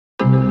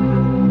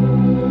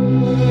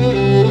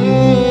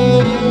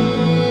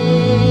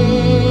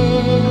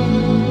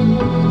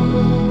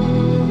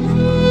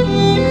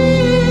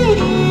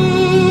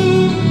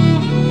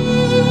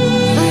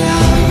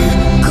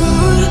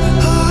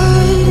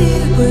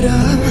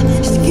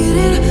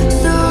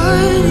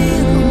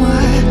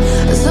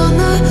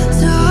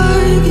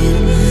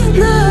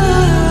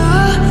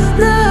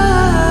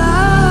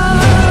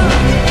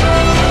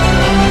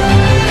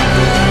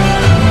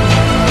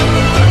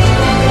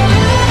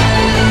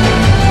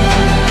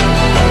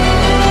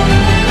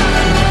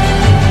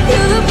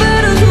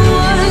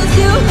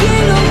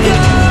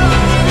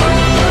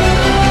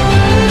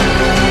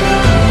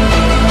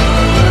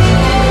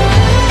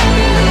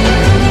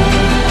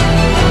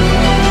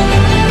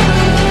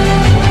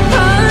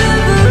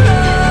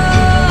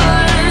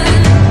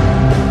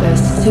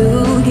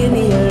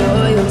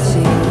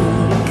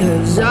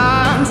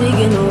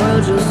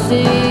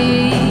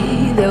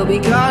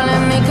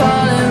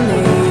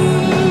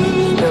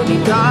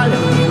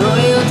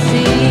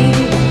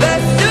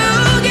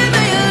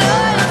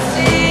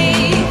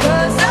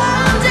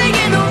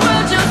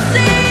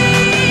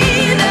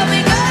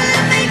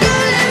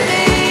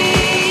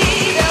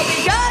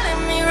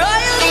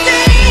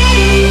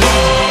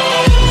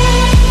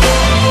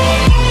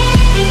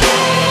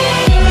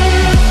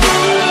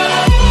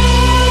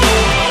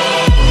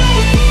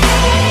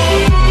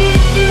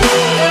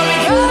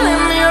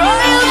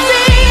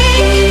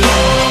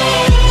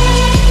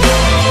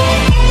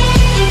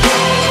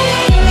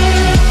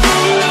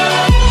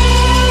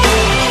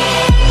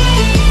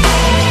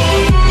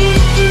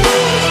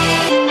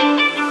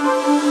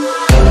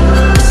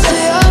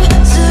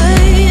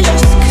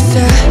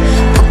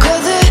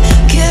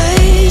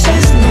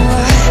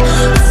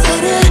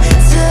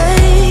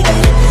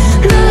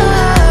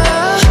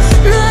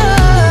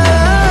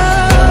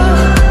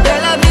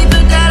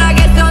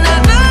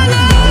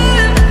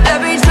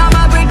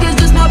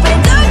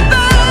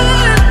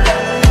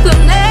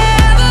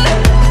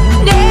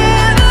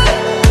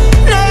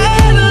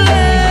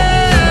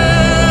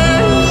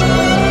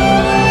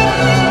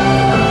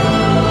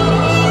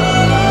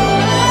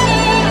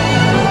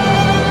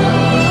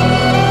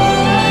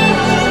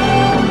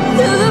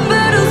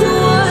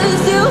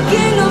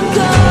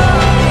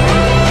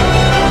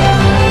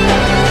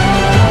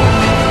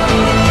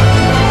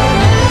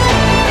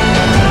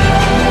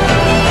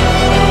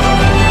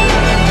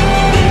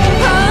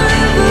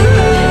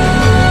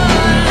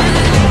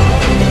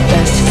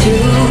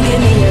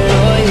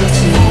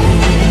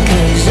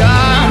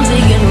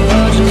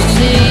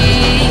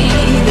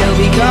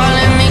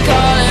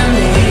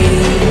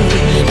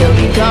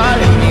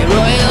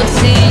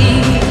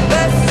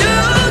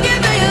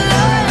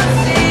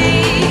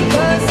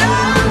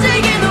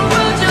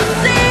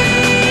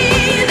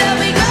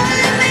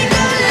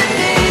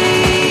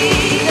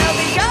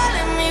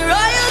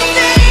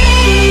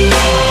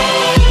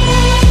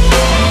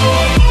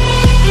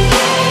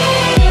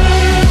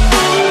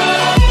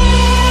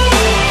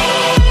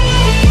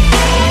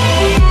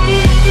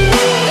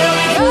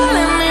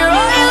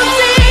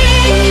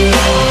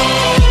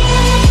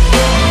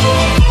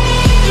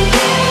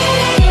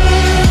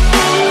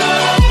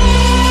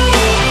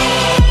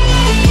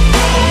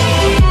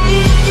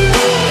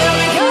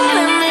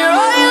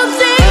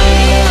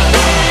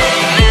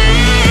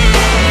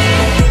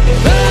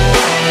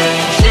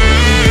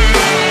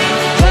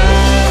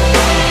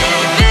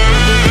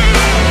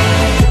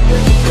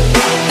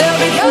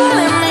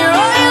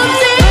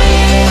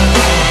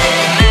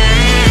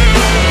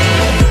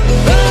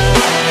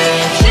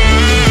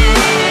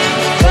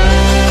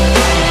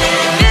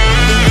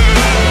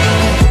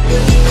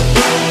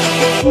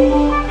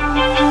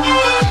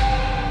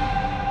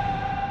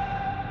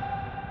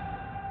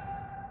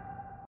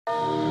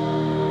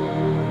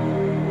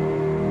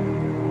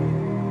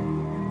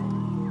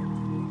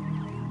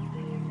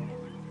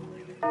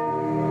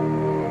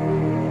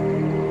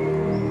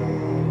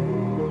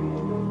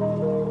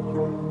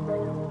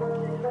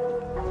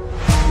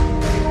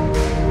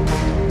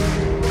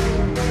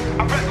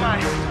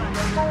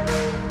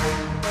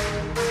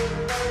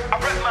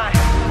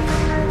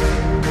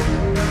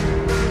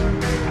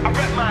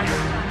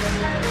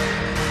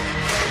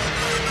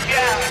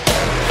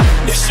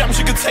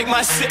take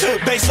my sip.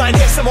 Baseline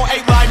hit, some more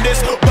 8-line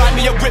this. Buy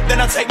me a whip,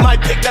 then I take my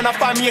pick. Then I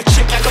find me a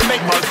chick that can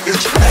make my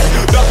itch.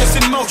 Darkness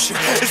in motion,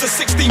 it's a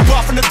 16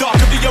 bar from the dark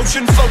of the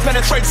ocean. Flow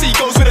penetrates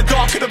egos with the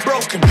dark of the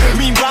broken.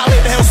 Meanwhile,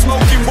 in the hell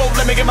smoking, won't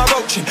let me get my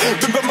roaching.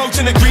 Been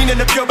promoting the green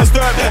and the purest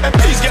herb.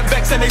 MPs get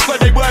vexed and they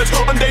swear they words.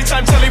 On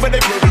daytime telly when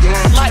they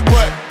light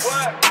work.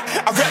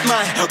 I rep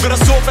mine, got a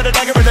sword for the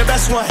dagger and the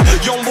best one.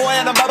 Young boy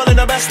and I'm babbling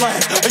the best line.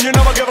 And you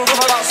know I give a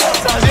fuck about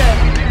sometimes, yeah.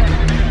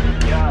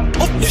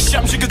 Oh, yeah,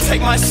 shams, you could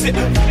take my sip.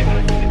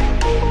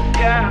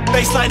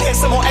 Baseline hit,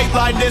 some more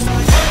 8-line this.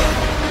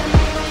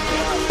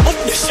 Oh,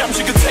 yeah, shams,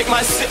 you could take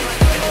my sip.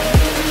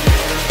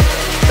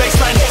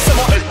 Baseline hit, some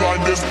more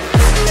 8-line this.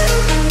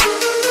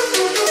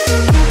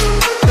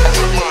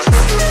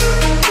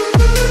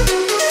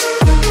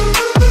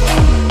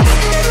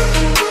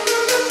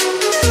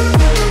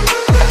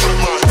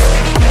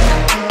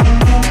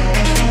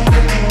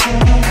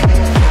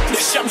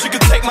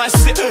 My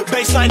sip,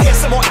 baseline hit,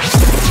 some more.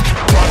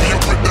 Buy me a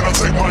whip, then I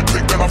take my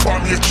pick. Then I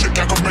find me a chick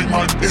that can make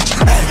my itch.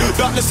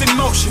 Darkness in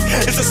motion,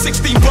 it's a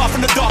 16 bar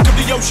from the dark of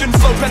the ocean.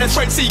 Flow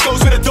penetrates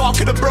egos with the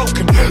dark of the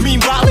broken.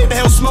 Meanwhile, in the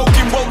hell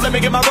smoking, won't let me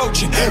get my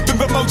roaching. Been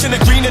promoting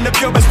the green and the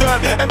purest herb.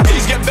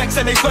 MPs get vexed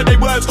and they swear they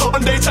words. On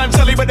daytime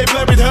telly when they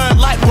blur with her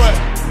light work.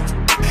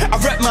 I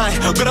rep mine,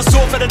 got a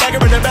sword for the dagger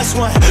and the best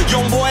one.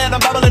 Young boy and I'm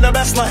babbling the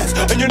best lines.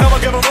 And you know I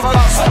give a fuck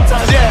about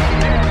sometimes,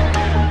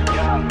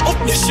 yeah. Oh,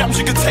 yeah, shams,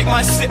 you could take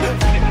my sip.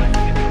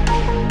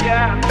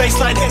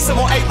 Baseline hit, some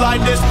more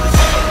 8-line this.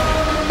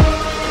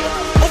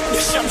 Oh, yeah,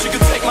 shams, you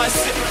could take my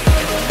sip.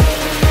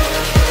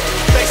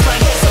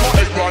 Baseline hit, some more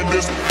 8-line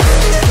this.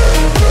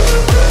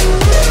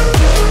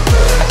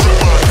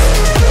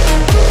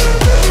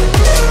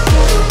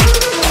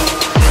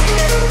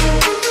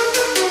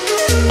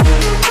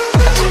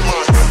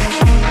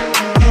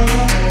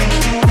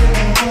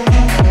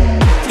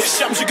 Yeah,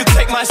 shams, you could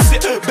take my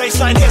sip.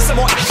 Baseline hit, some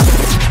more.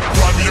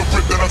 Buy me a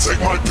whip, then I take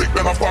my pick.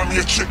 Then I find me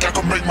a chick that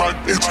can make my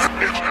itch.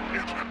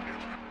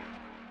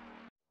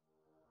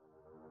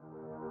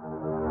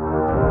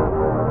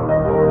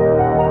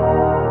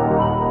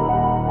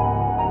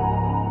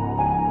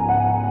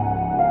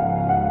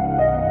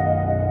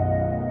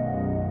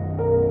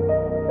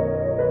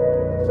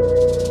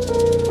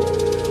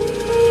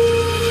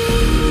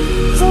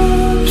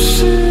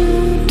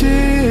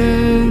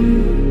 Obsidian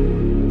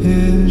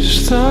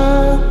is the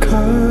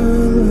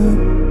color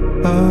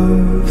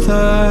of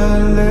the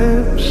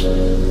lips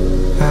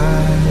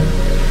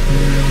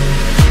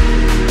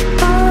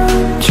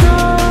I'm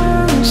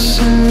trying to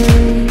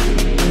save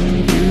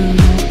you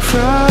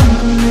from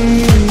me,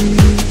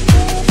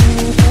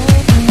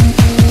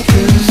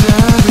 'cause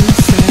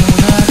everything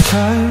I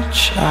touch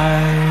I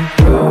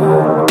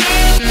burn.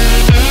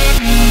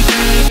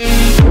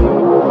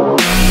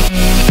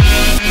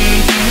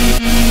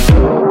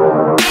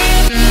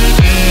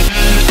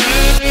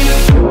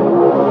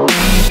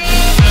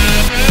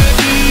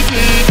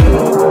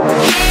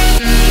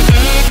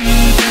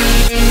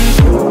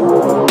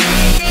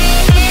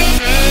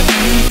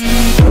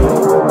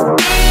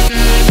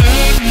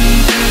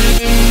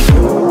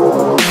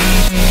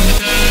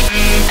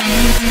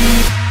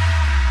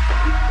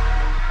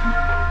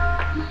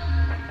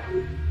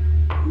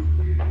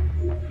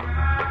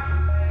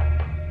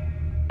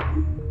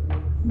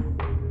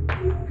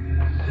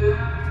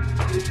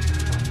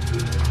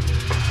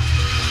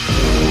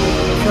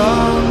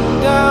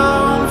 Come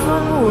down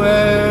from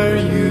where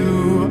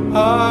you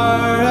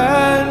are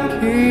and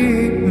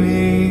keep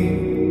me,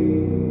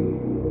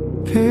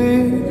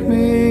 pick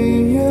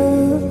me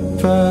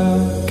up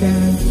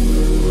again.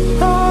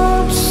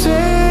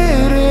 Obsidian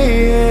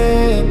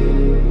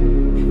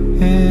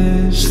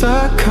is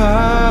the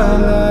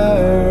color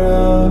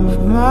of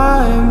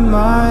my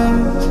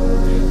mind,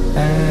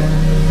 and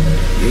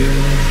you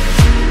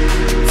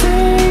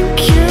think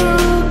you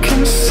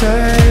can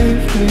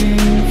save me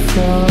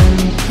from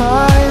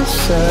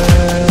myself.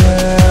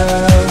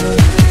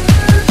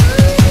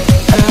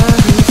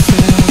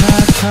 Everything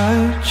I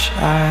touch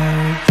I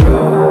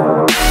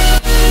burn.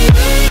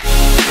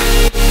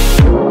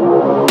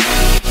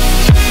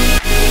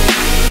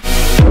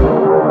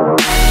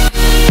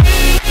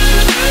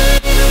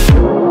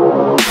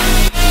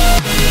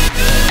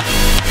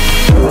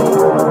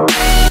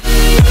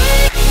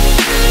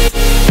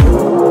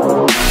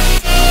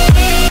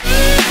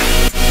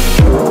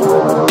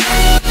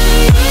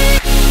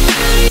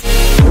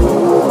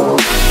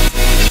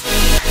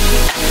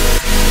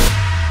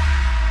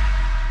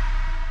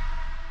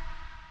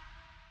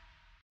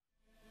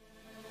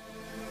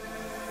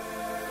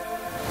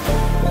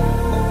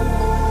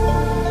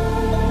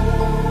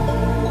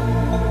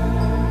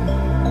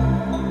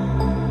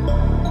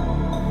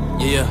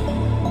 Yeah.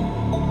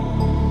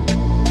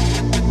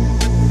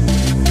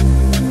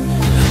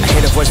 I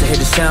hear the voice, I hear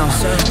the sound.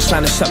 It's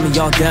trying to shut me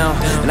all down,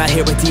 and I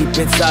hear it deep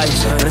inside,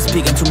 and it's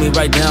speaking to me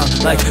right now.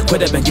 Like,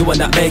 quit it, man, you will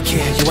not make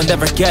it. You will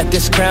never get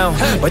this crown.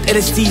 But it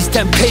is these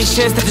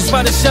temptations that just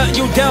want to shut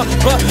you down.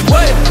 But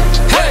wait,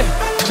 hey,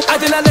 I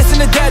did not listen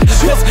to that.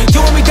 Cause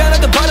you want me down at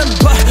the bottom,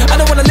 but I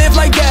don't wanna live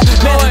like that,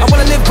 man. I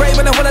wanna live brave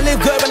and I wanna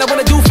live good, and I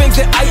wanna do things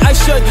that I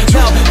should.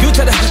 Now, you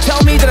try to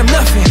tell me that I'm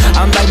nothing,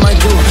 I'm like my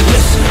dude.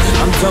 Listen,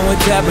 I'm done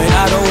with that, but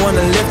I don't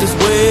wanna live this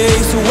way.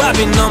 So I've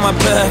been on my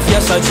path,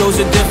 yes, I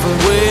chose a different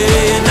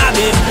way. And I've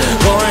been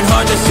going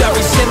hard just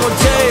every single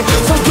day.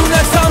 So do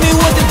not tell me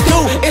what to do,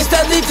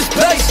 instead leave this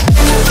place.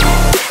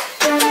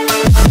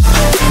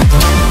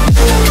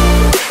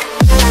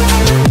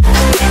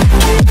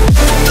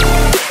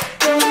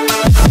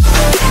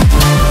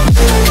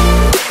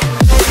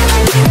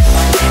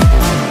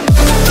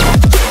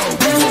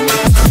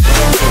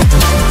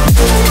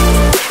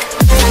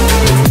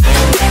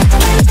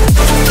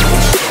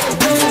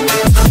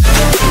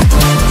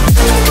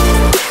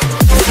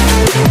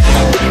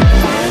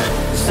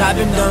 I've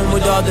been done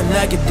with all the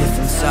negative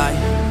inside,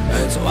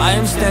 so I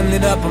am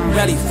standing up, I'm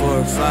ready for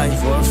a fight.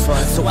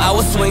 So I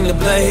will swing the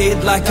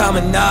blade like I'm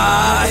a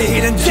knight,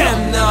 and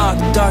damn nah,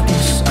 the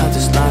darkness of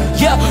this light.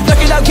 Yeah,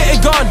 look it out, getting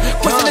gone,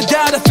 pushing it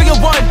down to figure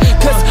one.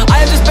 Cause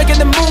I am just making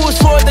the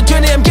moves for the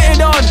journey I'm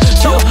getting on.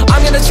 So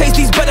I'm gonna chase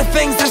these better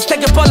things, just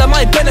take up all of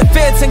my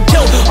benefits and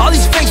kill all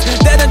these things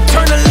that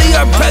internally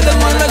are better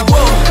than like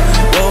whoa,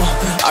 whoa.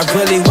 I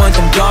really want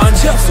them gone,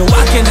 so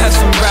I can have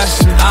some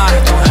rest and I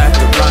don't have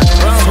to run.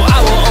 So I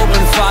will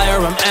open fire,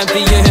 I'm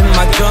emptying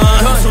my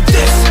gun. So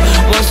this,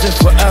 once and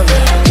forever,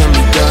 can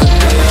be done.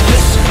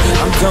 Listen,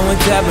 I'm done with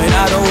that, but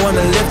I don't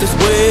wanna live this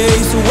way.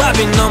 So I've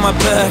been on my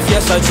path,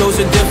 yes, I chose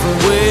a different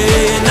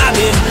way. And I've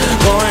been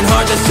going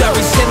hard just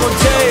every single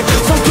day.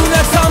 So do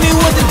not tell me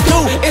what to do,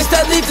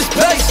 instead leave this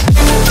place.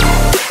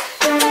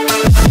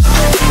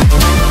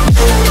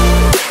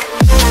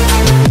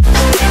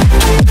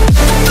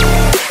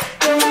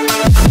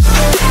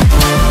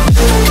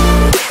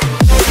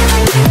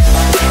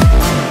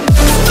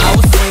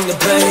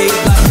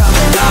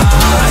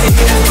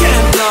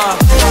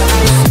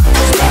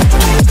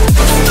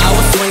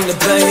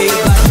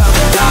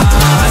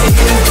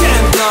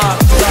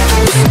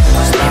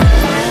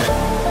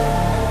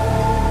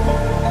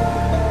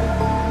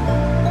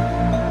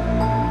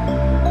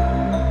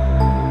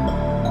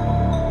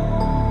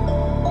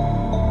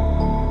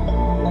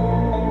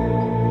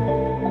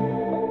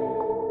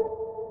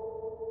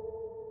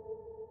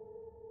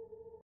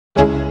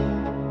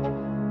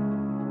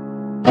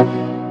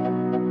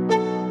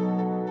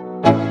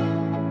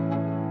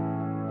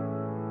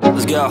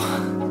 Let's go.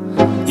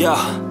 Yo,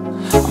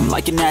 I'm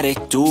like an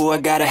addict, do I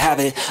gotta have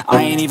it.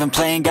 I ain't even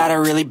playing, got a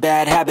really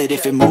bad habit.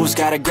 If it moves,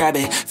 gotta grab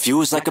it,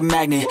 fuse like a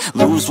magnet.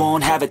 Lose,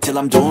 won't have it till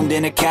I'm doomed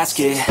in a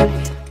casket.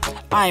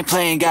 I ain't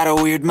playing, got a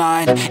weird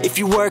mind. If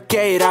you work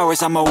 8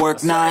 hours, I'ma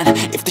work 9.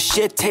 If the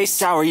shit tastes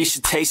sour, you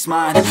should taste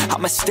mine.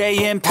 I'ma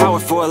stay in power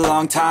for a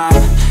long time.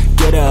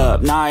 Get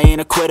up, nah, I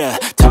ain't a quitter.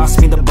 Toss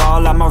me the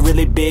ball, I'm a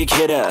really big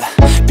hitter.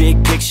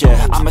 Big picture,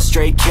 I'm a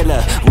straight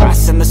killer.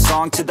 Rising the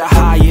song to the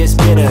highest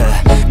bidder.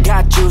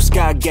 Got juice,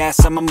 got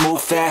gas, I'ma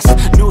move fast.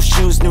 New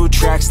shoes, new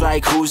tracks,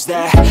 like who's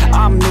that?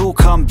 I'm new,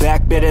 come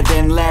back, better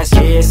than last.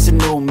 Yeah, it's a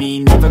new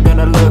me, never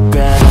gonna look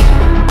back.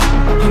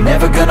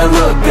 Never gonna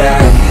look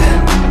back.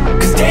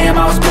 Cause damn,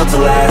 I was built to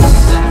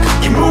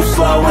last. You move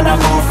slow and I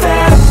move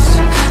fast,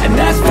 and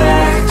that's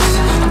facts.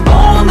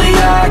 Only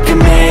I can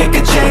make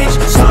a change.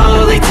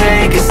 Slowly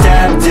take a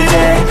step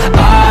today.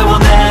 I will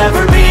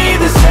never be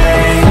the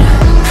same,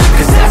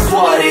 cause that's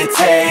what it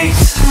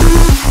takes.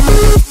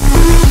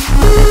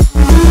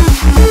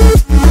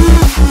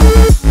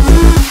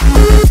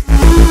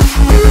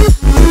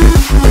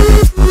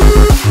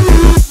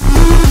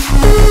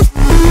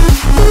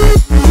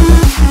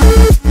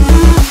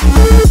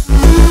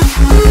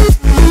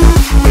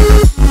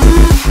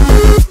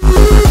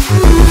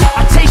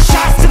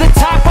 Shots to the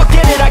top, I'll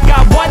get it. I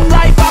got one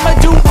life, I'ma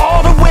do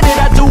all to win it.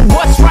 I do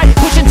what's right,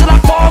 push until I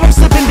fall.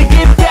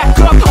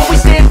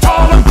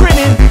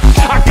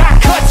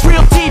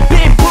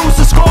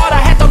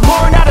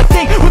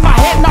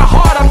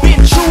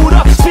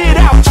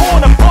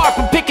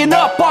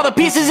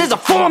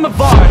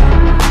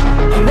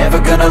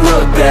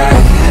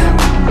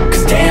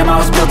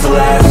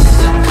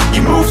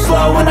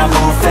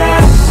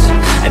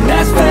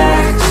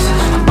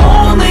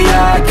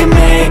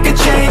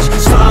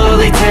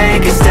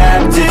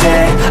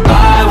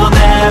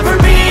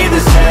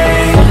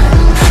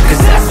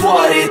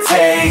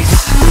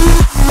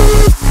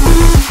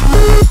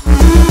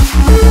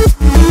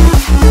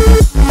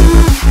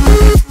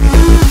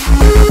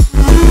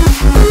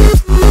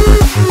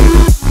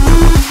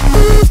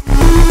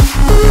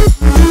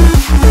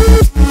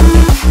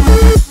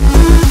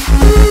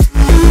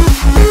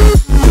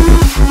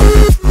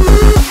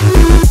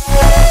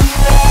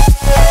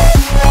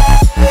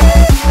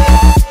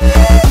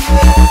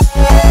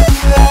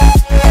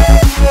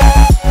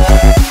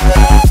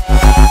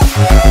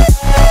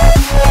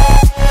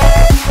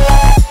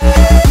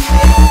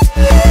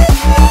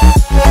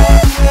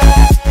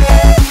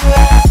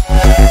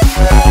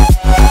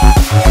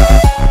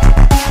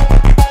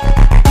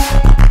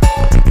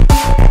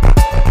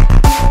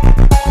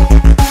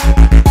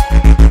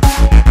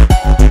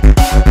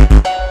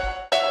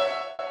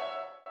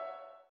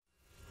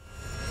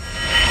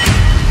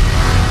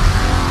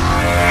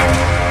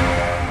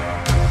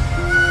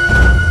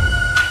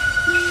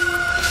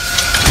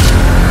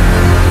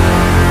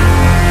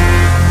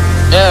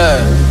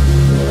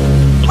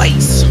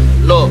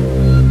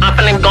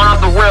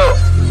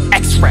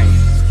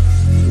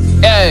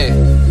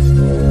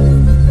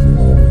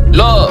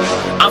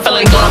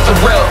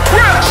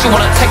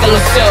 take a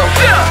little sip?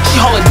 She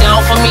hold it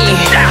down for me.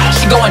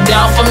 She going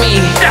down for me.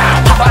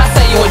 How about I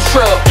say you a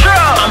trip?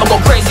 I'ma go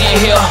crazy in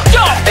here.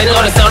 They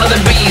know the sound of the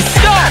beast.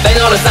 They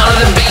know the sound of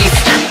the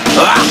beast.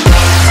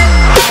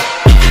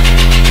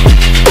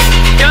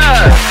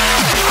 Yeah.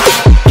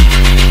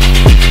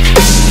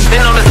 They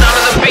know the sound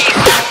of the beast.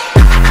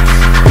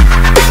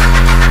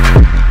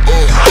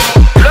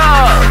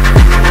 Love.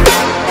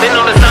 They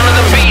know the sound of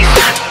the beast.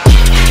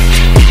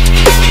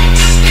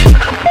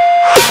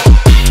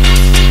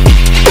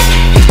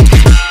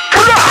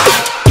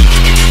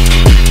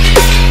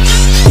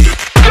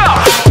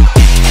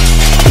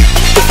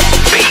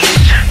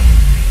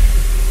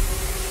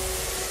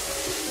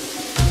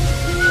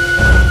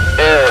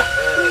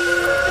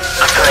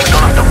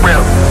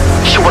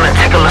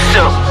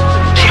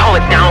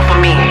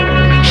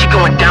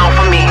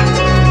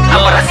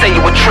 Say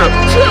you a trip,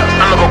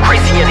 I'ma go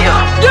crazy in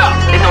here.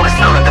 They know the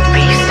sound of the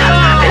beast.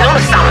 They know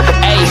the sound of the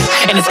ace.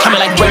 And it's coming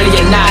like ready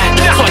or not.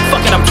 So like fuck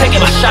it, I'm taking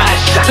my shot.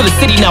 To the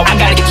city now, I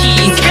got the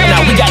keys.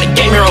 Now we got a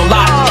game here on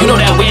lock. You know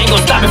that we ain't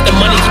gon' stop if the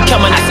money keep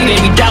coming. I see they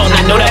be down,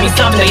 I know that means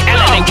something. They act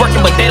like they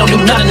working, but they don't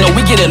do nothing. No,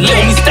 we get it lit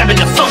when we step in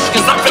the function.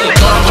 Cause I'm feeling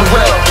going on the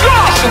real.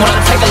 She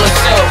wanna take a little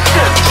sip.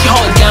 She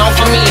hold it down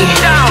for me.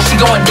 She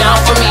going down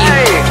for me.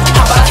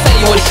 How about I say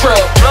you a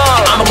trip?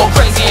 I'ma go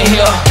crazy in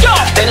here.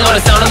 They know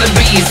the sound of the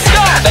beast.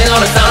 They know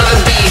the sound of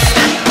the beast.